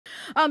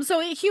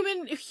So a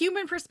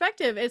human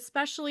perspective,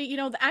 especially,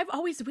 I've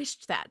always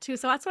wished that too.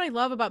 So that's what I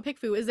love about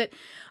PICFU is that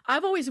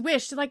I've always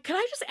wished, like, could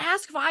I just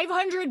ask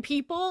 500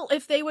 people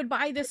if they would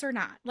buy this or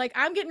not? Like,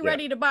 I'm getting Yeah.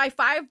 ready to buy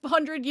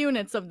 500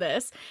 units of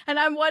this, and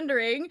I'm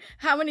wondering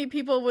how many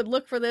people would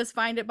look for this,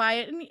 find it, buy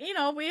it. And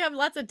we have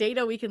lots of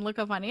data we can look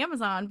up on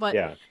Amazon, but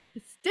Yeah.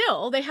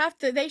 still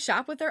they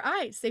shop with their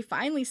eyes. They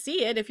finally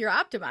see it if you're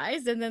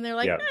optimized, and then they're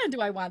like, Yeah.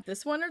 do I want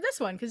this one or this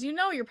one? Because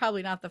you're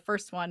probably not the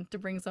first one to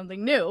bring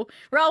something new.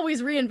 We're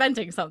always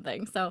reinventing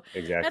something. So that's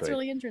Exactly.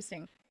 really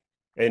interesting.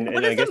 And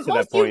What I is guess the to that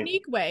most point,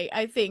 unique way?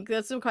 I think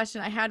that's the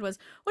question I had was,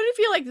 what do you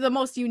feel like the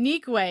most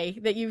unique way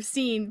that you've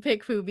seen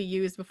PICFU be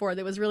used before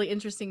that was really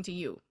interesting to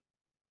you?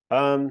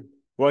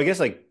 well, I guess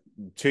like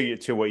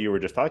to what you were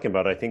just talking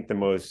about, I think the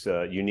most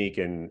unique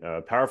and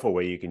powerful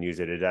way you can use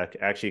it is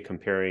actually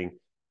comparing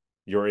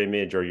your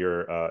image or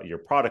your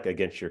product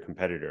against your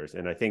competitors.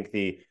 And I think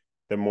the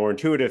more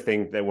intuitive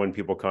thing that when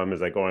people come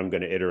is like, oh, I'm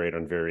going to iterate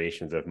on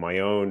variations of my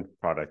own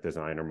product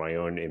design or my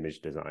own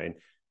image design.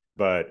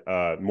 But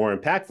more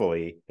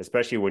impactfully,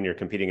 especially when you're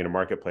competing in a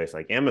marketplace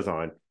like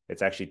Amazon,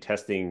 it's actually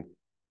testing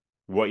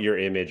what your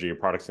image or your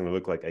product's going to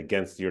look like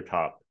against your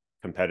top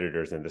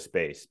competitors in the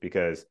space.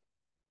 Because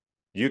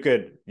you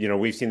could,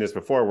 we've seen this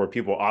before where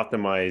people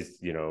optimize,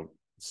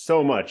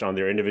 so much on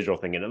their individual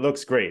thing and it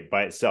looks great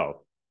by itself,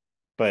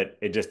 but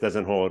it just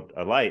doesn't hold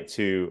a light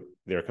to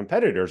their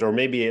competitors, or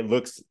maybe it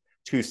looks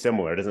too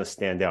similar. It doesn't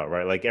stand out,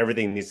 right? Like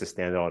everything needs to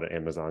stand out at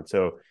Amazon.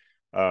 So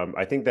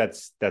I think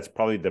that's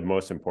probably the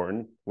most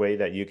important way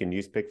that you can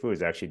use PickFu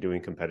is actually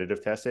doing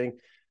competitive testing.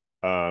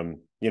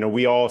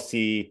 We all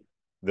see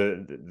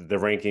the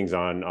rankings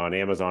on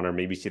Amazon, or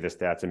maybe see the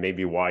stats and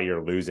maybe why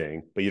you're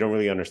losing, but you don't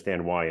really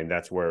understand why. And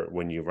that's where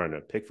when you run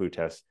a PickFu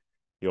test,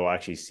 you'll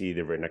actually see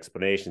the written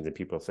explanations, and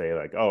people say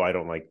like, "Oh, I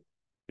don't like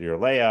your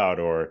layout,"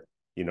 or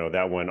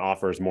that one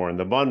offers more in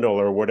the bundle,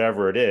 or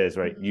whatever it is,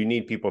 right? Mhm. You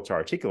need people to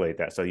articulate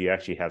that so you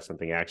actually have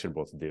something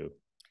actionable to do.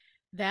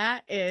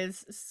 That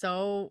is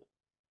so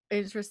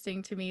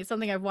interesting to me.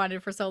 Something I've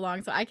wanted for so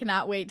long, so I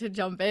cannot wait to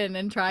jump in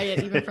and try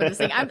it even for this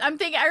thing. I'm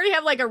thinking I already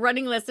have like a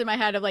running list in my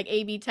head of like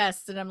A/B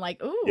tests, and I'm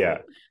like, ooh, Yeah.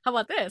 how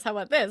about this? How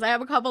about this? I have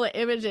a couple of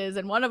images,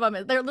 and one of them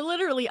is they're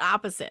literally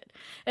opposite.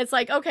 It's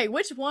like, okay,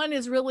 which one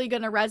is really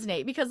going to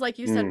resonate? Because, like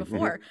you said Mm-hmm.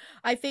 before,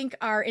 I think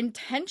our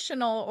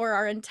intentional or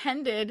our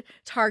intended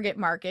target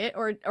market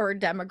or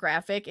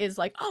demographic is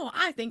like, oh,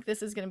 I think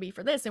this is going to be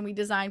for this, and we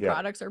design Yeah.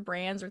 products or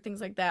brands or things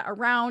like that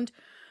around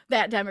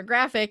that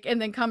demographic,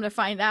 and then come to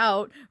find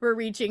out we're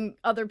reaching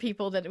other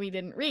people that we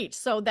didn't reach.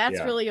 So that's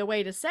Yeah. really a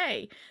way to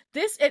say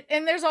this.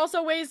 And there's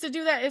also ways to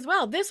do that as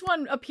well. This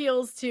one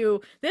appeals to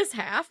this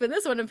half and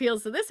this one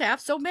appeals to this half,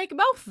 so make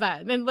both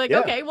then. And like, Yeah.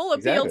 okay, we'll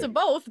appeal Exactly. to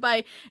both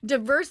by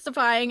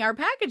diversifying our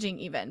packaging,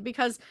 even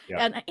because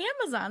Yeah. at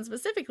Amazon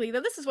specifically,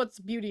 this is what's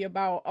beauty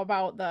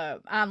about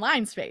the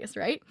online space,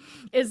 right,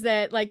 is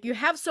that like you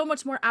have so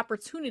much more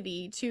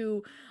opportunity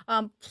to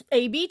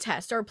A/B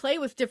test or play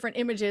with different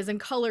images and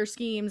color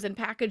schemes and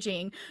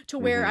packaging, to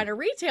where Mm-hmm. at a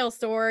retail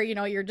store,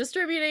 you're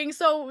distributing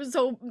so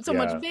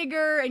much Yeah.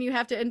 bigger, and you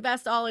have to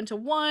invest all into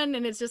one,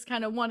 and it's just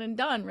kind of one and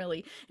done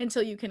really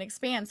until you can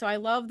expand. So I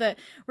love that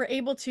we're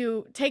able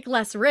to take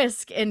less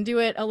risk and do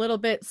it a little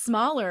bit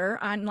smaller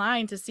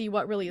online to see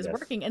what really is Yes.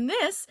 working. And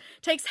this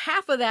takes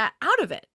half of that out of it.